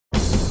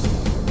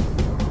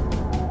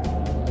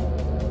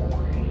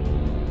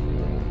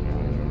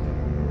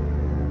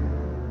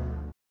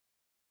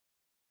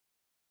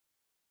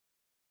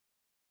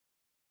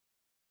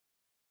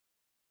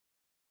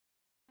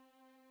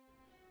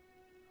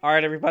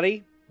Alright,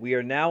 everybody. We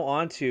are now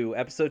on to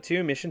Episode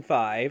 2, Mission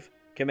 5,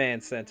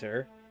 Command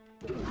Center.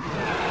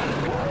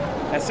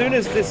 As soon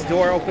as this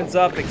door opens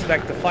up,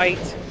 expect to fight.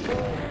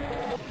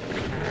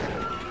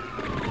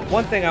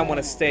 One thing I want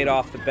to state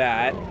off the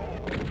bat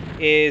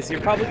is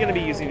you're probably going to be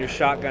using your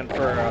shotgun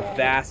for a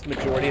vast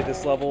majority of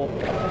this level,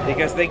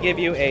 because they give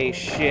you a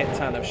shit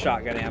ton of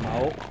shotgun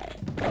ammo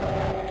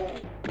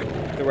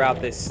throughout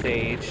this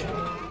stage.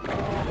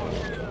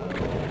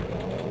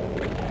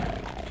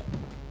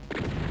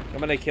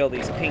 I'm going to kill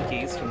these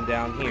pinkies from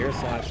down here, so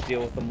I'll have to deal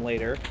with them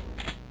later.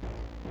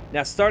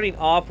 Now, starting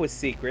off with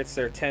secrets,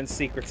 there are 10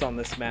 secrets on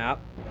this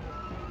map.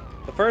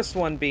 The first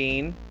one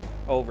being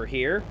over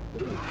here.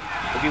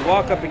 If you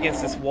walk up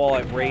against this wall,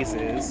 it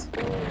raises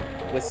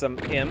with some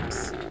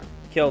imps.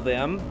 Kill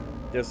them.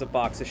 There's a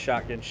box of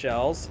shotgun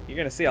shells. You're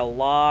going to see a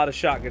lot of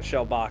shotgun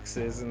shell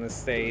boxes in this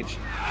stage.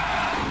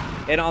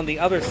 And on the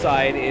other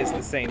side is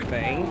the same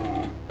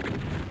thing.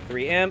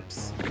 3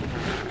 imps.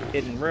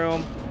 Hidden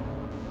room.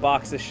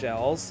 Box of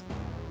shells.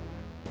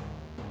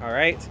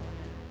 Alright.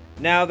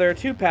 Now, there are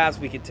 2 paths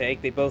we could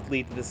take. They both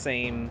lead to the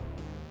same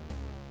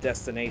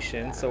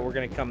destination. So we're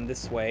going to come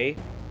this way.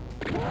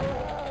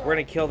 We're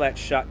going to kill that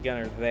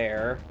shotgunner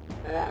there.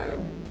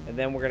 And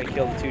then we're going to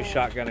kill the 2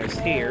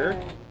 shotgunners here.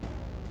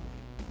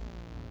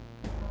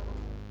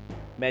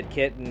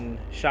 Medkit and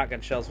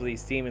shotgun shells with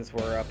these demons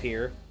were up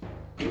here.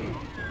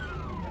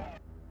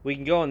 We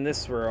can go in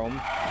this room.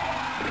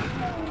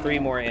 3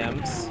 more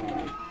imps.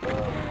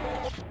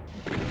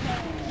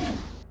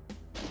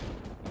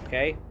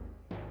 Okay.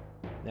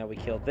 Now we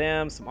killed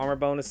them. Some armor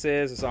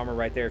bonuses. There's armor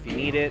right there if you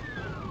need it.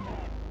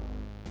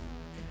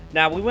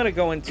 Now we want to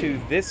go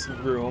into this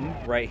room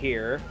right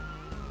here.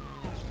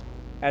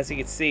 As you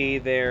can see,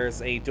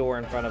 there's a door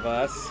in front of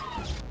us.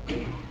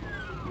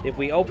 If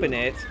we open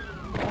it,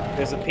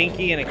 there's a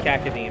pinky and a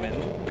cacodemon.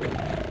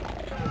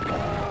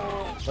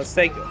 Let's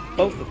take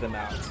both of them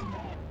out.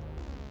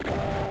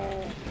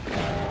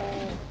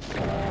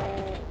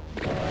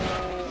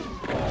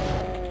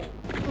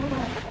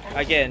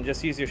 Again,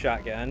 just use your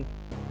shotgun.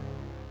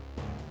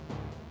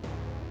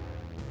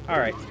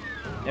 Alright.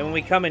 And when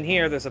we come in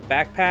here, there's a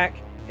backpack,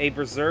 a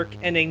berserk,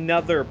 and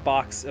another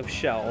box of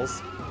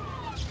shells.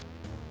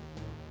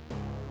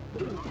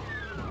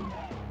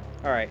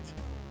 Alright.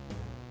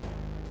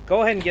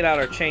 Go ahead and get out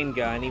our chain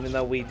gun, even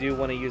though we do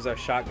want to use our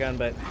shotgun,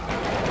 but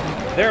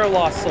there are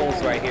lost souls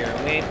right here,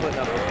 and we ain't putting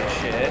up with this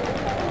shit.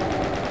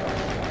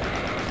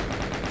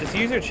 Just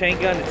use your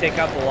chain gun to take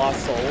out the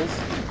lost souls.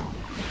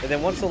 And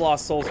then once the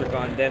lost souls are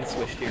gone, then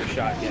switch to your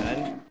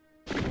shotgun.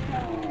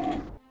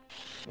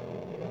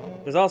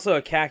 There's also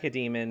a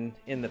cacodemon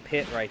in the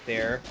pit right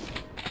there.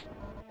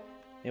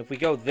 And if we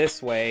go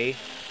this way,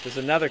 there's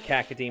another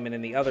cacodemon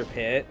in the other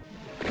pit.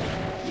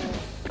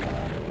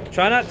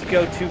 Try not to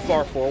go too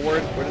far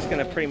forward. We're just going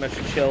to pretty much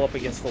chill up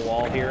against the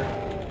wall here.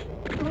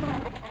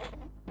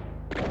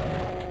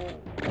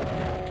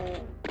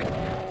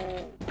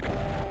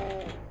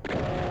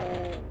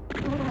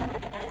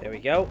 There we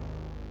go.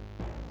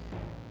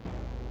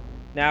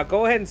 Now,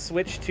 go ahead and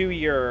switch to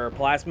your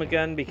plasma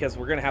gun, because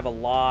we're going to have a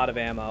lot of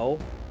ammo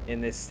in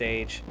this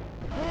stage.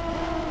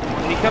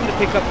 When you come to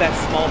pick up that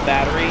small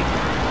battery,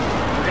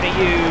 we're going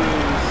to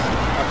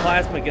use our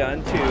plasma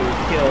gun to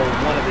kill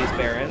one of these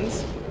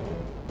barons.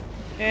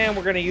 And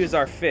we're going to use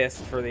our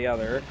fist for the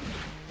other.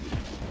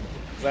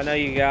 Because I know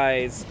you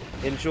guys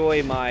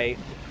enjoy my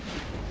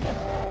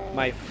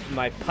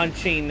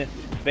punching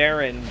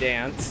baron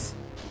dance.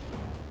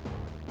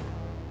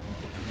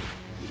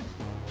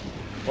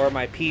 Or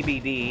my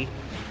PBD,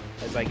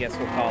 as I guess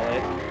we'll call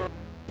it.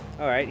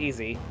 Alright,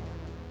 easy.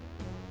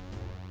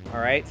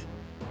 Alright,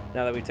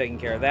 now that we've taken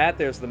care of that,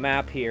 there's the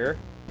map here.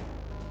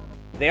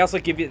 They also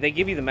give you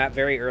the map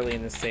very early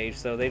in this stage,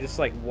 so they just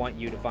like want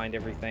you to find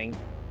everything.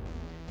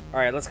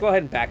 Alright, let's go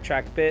ahead and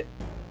backtrack a bit.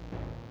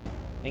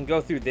 And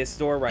go through this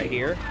door right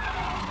here.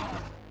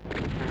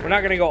 We're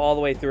not going to go all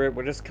the way through it,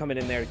 we're just coming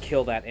in there to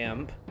kill that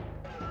imp.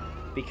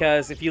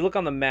 Because if you look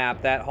on the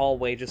map, that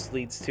hallway just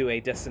leads to a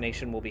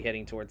destination we'll be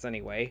heading towards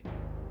anyway.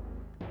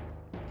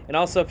 And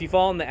also, if you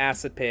fall in the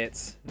acid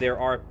pits, there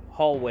are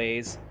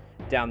hallways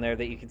down there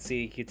that you can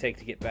see you can take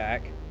to get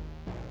back.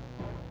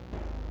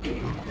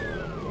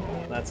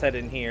 Let's head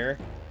in here.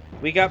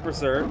 We got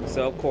Berserk,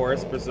 so of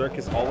course, Berserk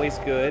is always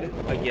good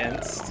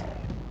against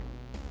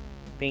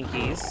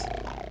pinkies.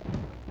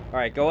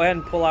 Alright, go ahead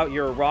and pull out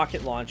your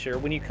rocket launcher.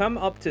 When you come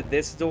up to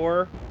this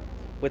door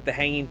with the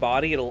hanging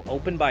body, it'll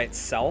open by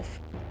itself.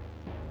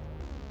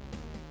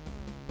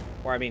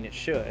 Or, I mean, it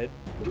should.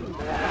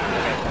 Okay.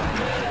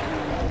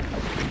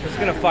 Just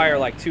gonna fire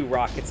like 2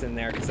 rockets in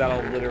there, because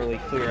that'll literally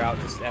clear out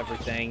just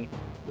everything.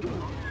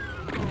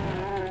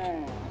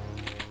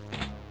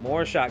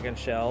 More shotgun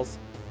shells.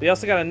 We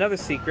also got another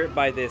secret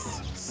by this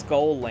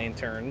skull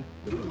lantern.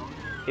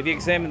 If you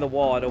examine the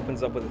wall, it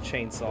opens up with a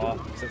chainsaw.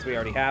 Since we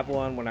already have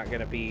one, we're not going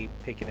to be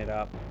picking it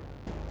up.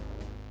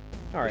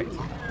 Alright.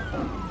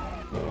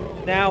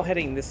 Now,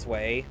 heading this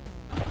way.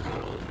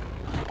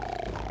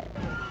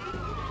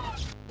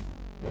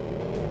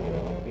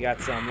 We got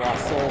some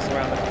lost souls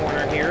around the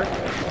corner here.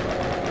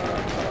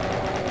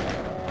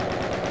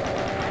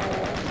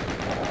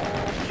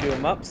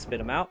 them up, spit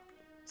them out.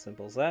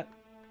 Simple as that.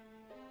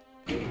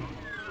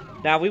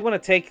 Now we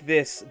want to take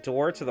this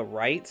door to the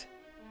right.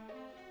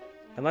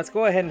 And let's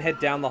go ahead and head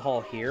down the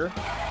hall here.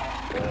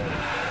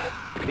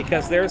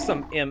 Because there's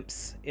some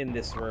imps in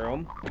this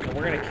room. And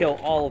we're going to kill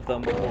all of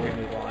them before we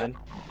move on.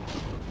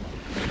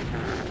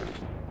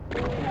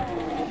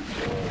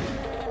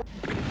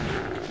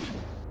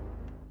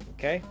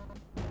 Okay.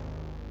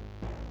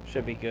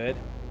 Should be good.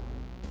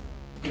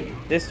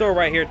 This door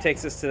right here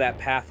takes us to that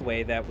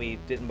pathway that we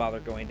didn't bother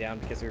going down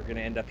because we were going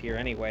to end up here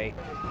anyway.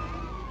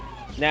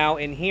 Now,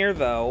 in here,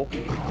 though,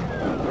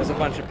 there's a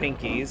bunch of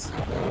pinkies.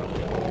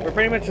 We're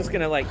pretty much just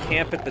going to, like,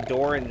 camp at the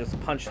door and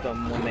just punch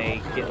them when they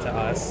get to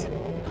us.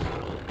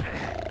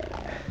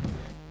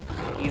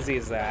 Easy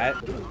as that.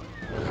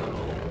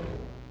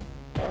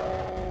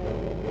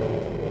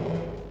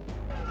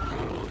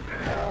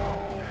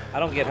 I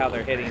don't get how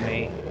they're hitting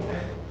me.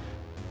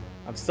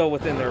 I'm still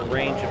within their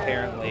range,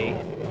 apparently.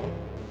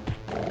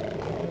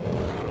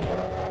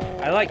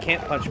 I, like,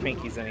 can't punch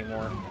pinkies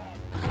anymore.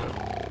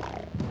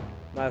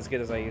 Not as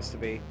good as I used to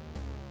be.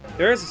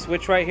 There is a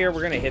switch right here. We're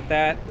going to hit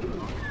that.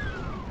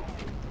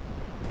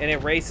 And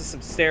it raises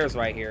some stairs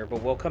right here,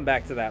 but we'll come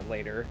back to that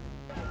later.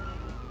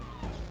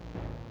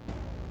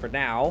 For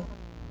now,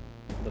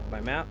 look at my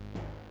map.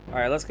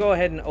 Alright, let's go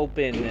ahead and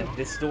open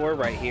this door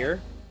right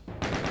here.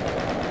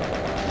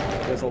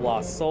 There's a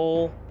lost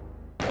soul.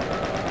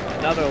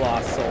 Another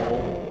lost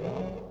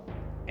soul.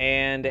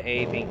 And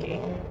a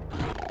pinky.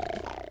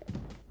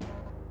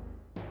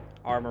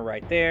 Armor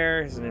right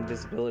there. There's an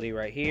invisibility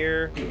right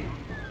here.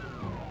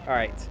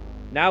 Alright.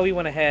 Now we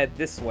want to head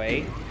this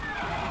way.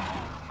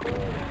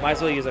 Might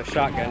as well use our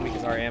shotgun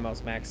because our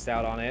ammo's maxed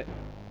out on it.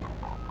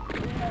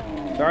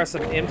 There are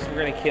some imps we're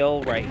going to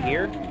kill right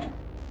here.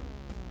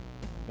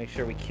 Make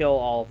sure we kill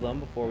all of them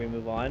before we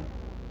move on.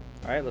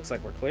 Alright, looks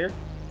like we're clear.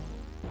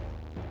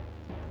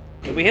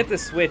 If we hit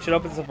this switch, it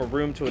opens up a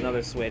room to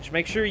another switch.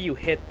 Make sure you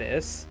hit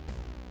this.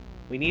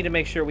 We need to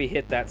make sure we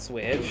hit that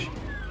switch.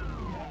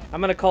 I'm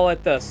going to call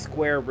it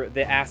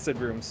the acid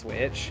room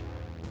switch.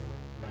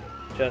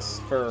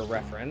 Just for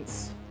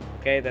reference.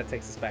 Okay, that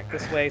takes us back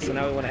this way. So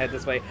now we want to head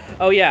this way.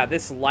 Oh yeah,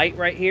 this light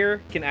right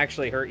here can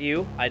actually hurt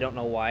you. I don't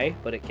know why,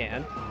 but it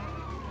can.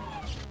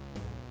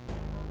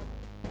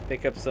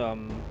 Pick up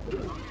some...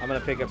 I'm going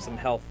to pick up some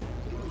health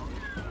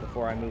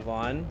before I move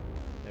on.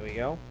 There we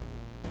go.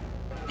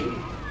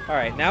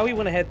 Alright, now we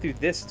want to head through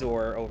this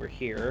door over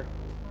here.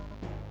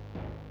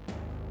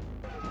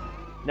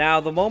 Now,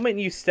 the moment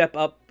you step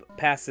up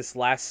past this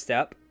last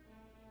step,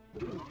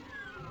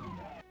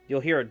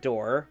 you'll hear a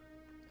door.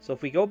 So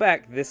if we go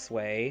back this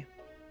way,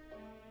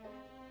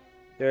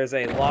 there's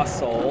a lost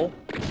soul.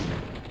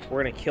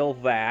 We're going to kill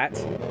that.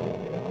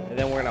 And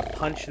then we're going to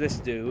punch this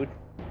dude.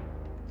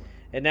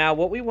 And now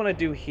what we want to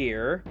do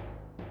here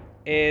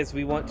is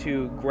we want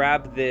to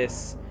grab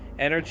this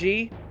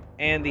energy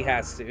and the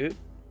hat suit.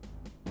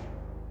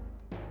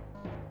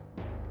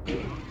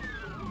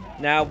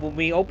 Now, when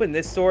we open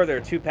this door, there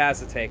are two paths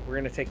to take. We're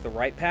going to take the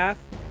right path,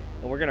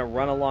 and we're going to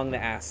run along the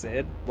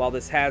acid while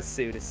this has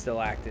suit is still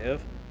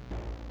active.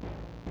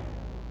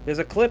 There's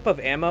a clip of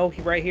ammo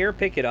right here.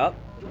 Pick it up.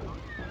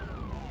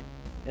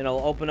 And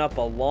it'll open up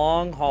a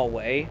long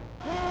hallway.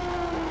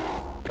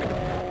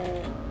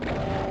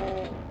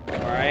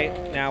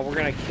 Alright, now we're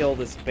going to kill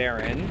this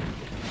Baron.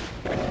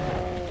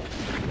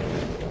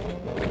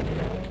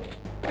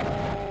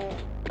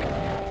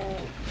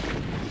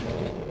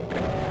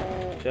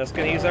 Just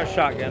going to use our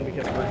shotgun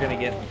because we're going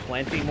to get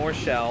plenty more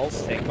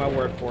shells. Take my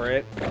word for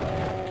it.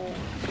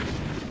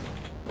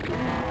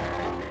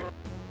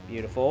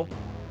 Beautiful.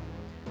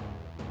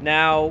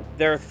 Now,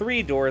 there are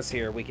 3 doors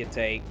here we could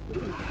take.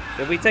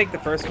 If we take the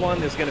first one,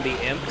 there's going to be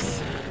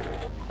imps.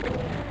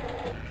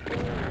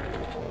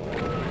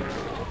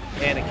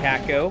 And a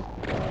Kako.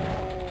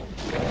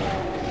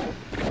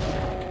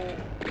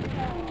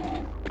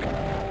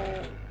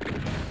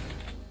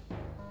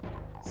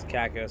 This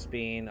Kako's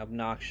being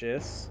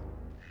obnoxious.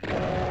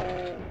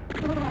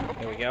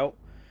 There we go.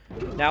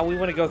 Now we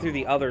want to go through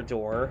the other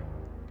door.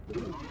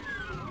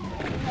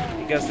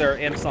 Because there are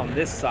imps on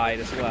this side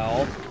as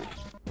well.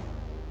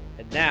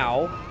 And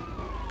now,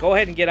 go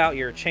ahead and get out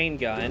your chain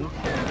gun.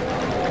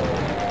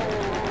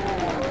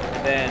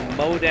 Then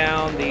mow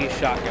down these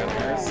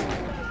shotgunners.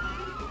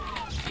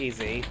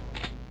 Easy.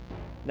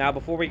 Now,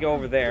 before we go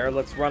over there,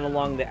 let's run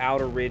along the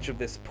outer ridge of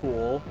this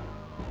pool.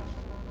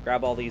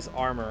 Grab all these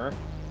armor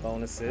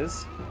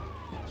bonuses.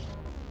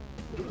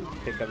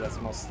 Pick up that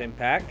small stim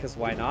pack, because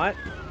why not?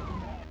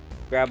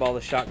 Grab all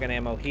the shotgun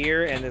ammo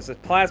here, and there's a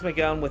plasma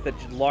gun with a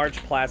large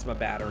plasma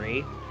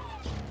battery.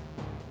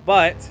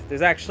 But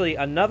there's actually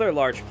another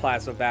large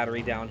plasma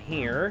battery down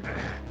here.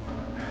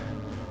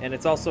 And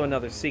it's also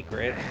another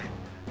secret.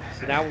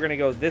 So now we're going to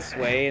go this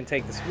way and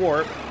take this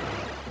warp.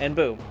 And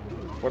boom.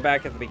 We're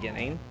back at the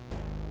beginning.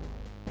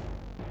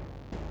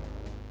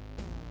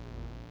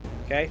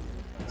 Okay.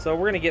 So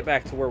we're going to get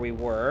back to where we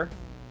were.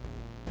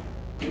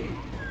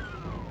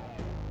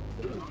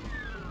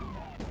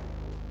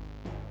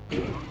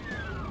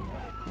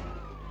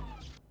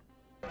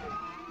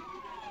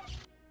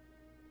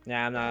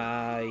 Nah, I'm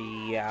not...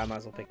 Yeah, I might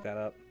as well pick that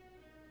up.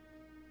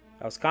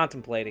 I was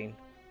contemplating.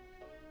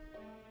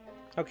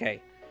 Okay.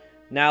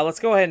 Now, let's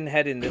go ahead and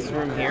head in this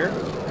room here.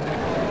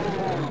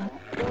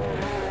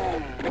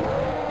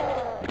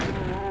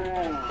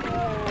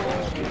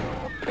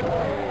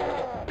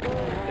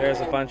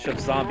 There's a bunch of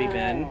zombie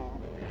men.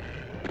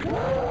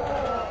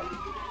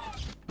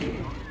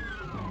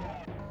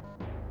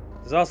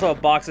 There's also a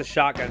box of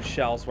shotgun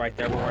shells right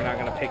there, but we're not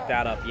going to pick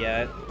that up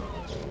yet.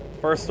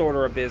 First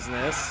order of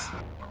business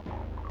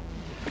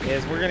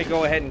is we're going to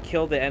go ahead and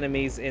kill the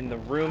enemies in the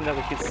room that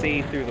we can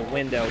see through the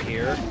window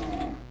here.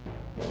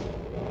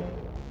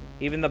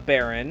 Even the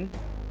Baron.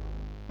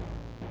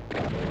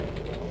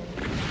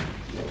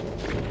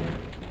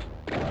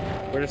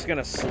 We're just going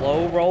to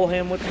slow roll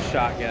him with the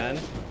shotgun.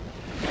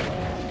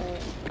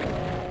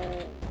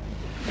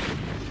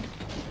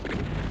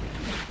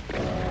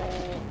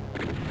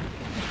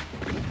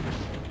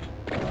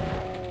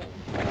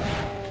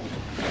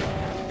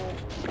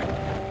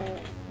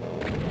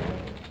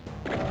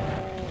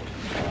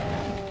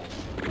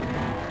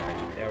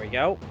 There we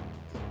go.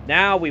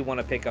 Now we want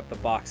to pick up the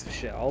box of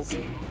shells.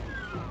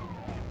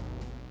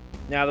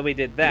 Now that we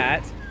did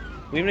that,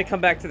 we're going to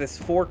come back to this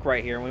fork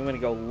right here, and we want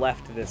to go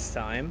left this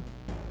time.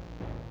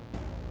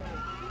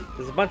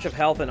 There's a bunch of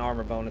health and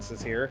armor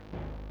bonuses here.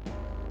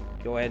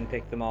 Go ahead and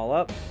pick them all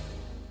up.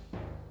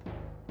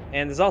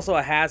 And there's also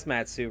a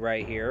hazmat suit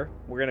right here.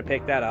 We're going to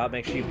pick that up.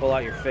 Make sure you pull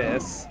out your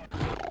fists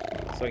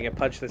so we can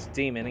punch this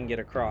demon and get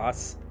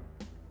across.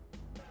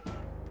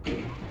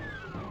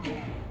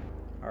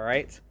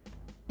 Alright.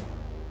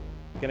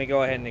 Gonna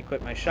go ahead and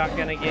equip my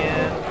shotgun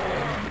again.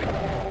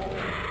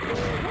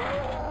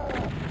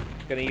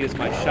 Gonna use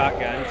my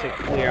shotgun to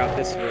clear out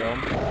this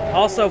room.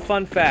 Also,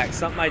 fun fact,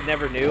 something I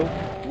never knew.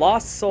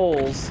 Lost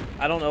souls,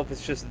 I don't know if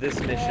it's just this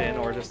mission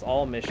or just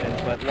all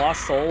missions, but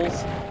lost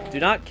souls do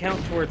not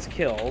count towards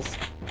kills.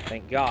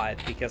 Thank God,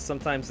 because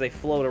sometimes they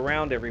float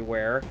around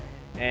everywhere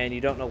and you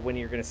don't know when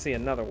you're gonna see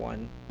another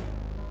one.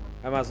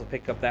 I might as well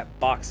pick up that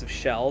box of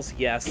shells.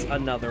 Yes,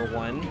 another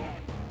one.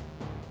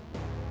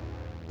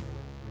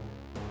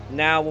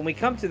 Now, when we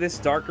come to this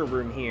darker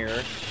room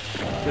here,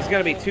 there's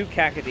going to be two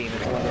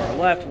cacodemons, one to our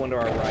left, one to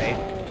our right.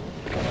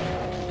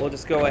 We'll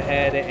just go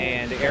ahead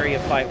and area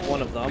fight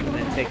one of them, and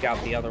then take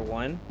out the other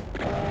one.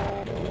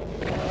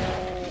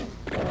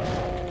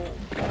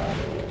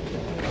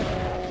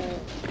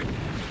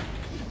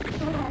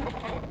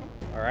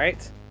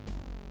 Alright.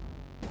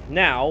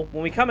 Now,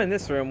 when we come in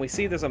this room, we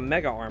see there's a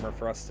mega armor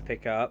for us to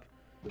pick up.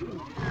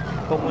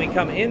 But when we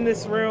come in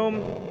this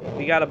room,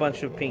 we got a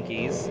bunch of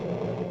pinkies.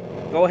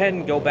 Go ahead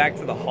and go back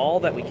to the hall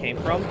that we came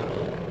from.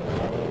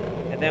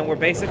 And then we're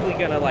basically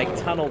gonna, like,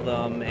 tunnel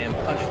them and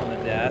punch them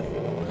to death.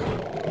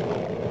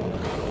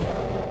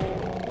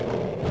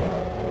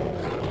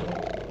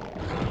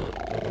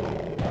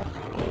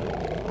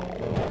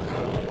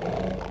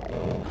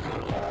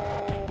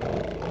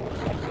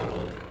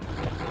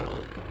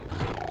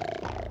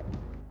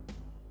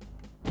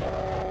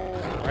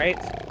 Alright,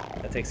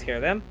 that takes care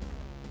of them.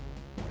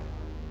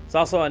 There's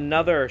also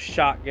another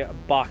shotgun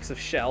box of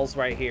shells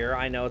right here.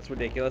 I know, it's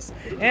ridiculous.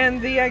 And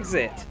the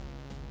exit.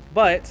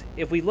 But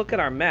if we look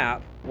at our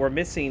map, we're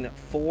missing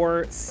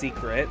 4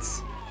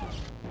 secrets.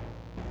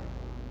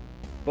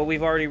 But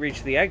we've already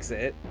reached the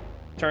exit.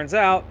 Turns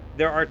out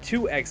there are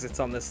 2 exits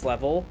on this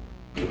level.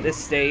 This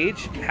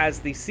stage has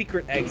the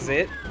secret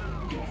exit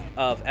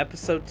of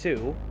episode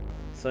 2.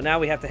 So now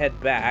we have to head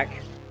back.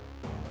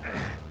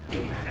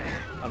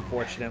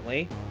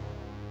 Unfortunately.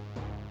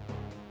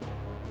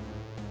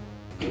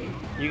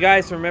 You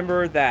guys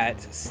remember that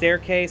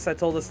staircase I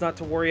told us not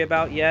to worry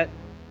about yet?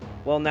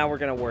 Well, now we're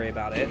going to worry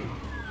about it.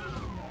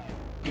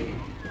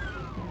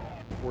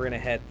 We're going to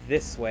head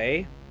this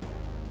way.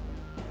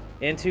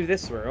 Into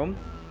this room.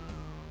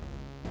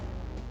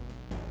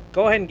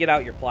 Go ahead and get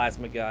out your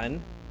plasma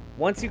gun.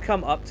 Once you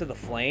come up to the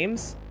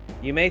flames,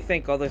 you may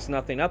think, oh, there's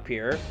nothing up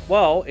here.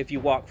 Well, if you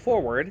walk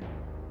forward,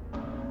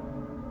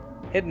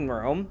 hidden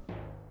room.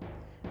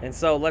 And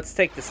so let's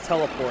take this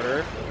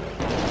teleporter.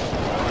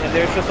 And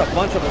there's just a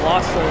bunch of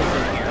lost souls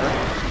in here.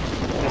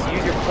 Just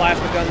use your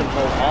plasma gun to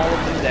blow all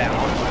of them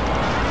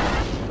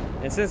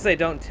down. And since they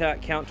don't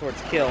count towards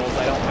kills,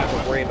 I don't have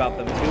to worry about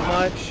them too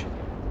much.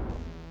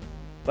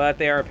 But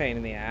they are a pain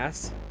in the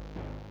ass.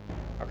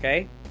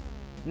 Okay.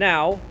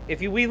 Now, if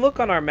we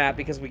look on our map,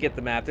 because we get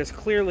the map, there's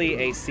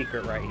clearly a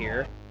secret right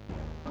here.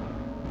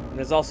 And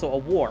there's also a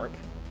warp.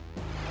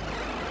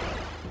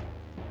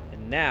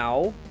 And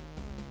now,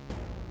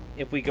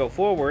 if we go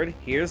forward,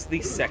 here's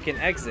the second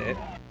exit.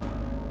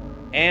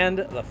 And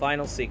the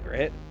final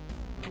secret.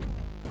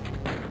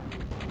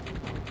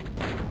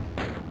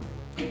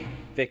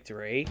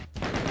 Victory.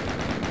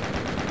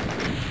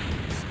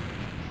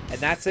 And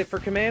that's it for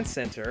Command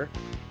Center.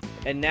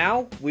 And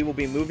now, we will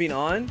be moving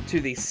on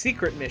to the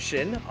secret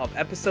mission of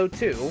Episode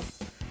 2.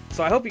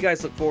 So I hope you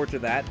guys look forward to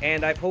that,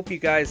 and I hope you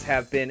guys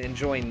have been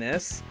enjoying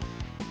this.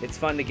 It's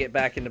fun to get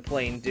back into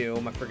playing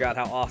Doom. I forgot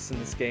how awesome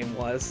this game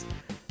was.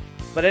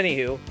 But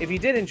anywho, if you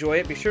did enjoy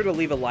it, be sure to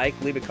leave a like,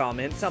 leave a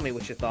comment, tell me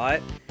what you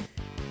thought.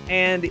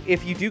 And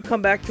if you do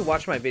come back to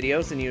watch my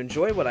videos and you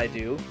enjoy what I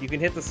do, you can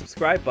hit the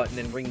subscribe button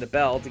and ring the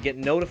bell to get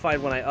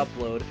notified when I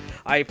upload.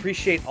 I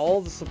appreciate all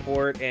the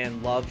support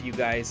and love you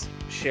guys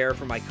share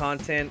for my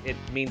content. It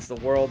means the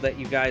world that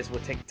you guys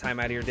would take time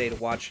out of your day to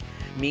watch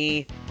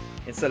me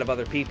instead of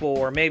other people,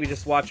 or maybe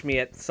just watch me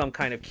at some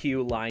kind of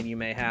queue line you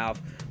may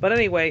have. But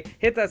anyway,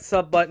 hit that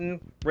sub button,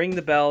 ring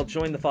the bell,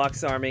 join the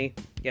Fox Army,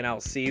 and I'll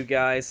see you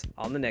guys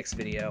on the next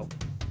video.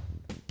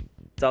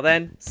 Till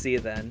then, see you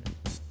then.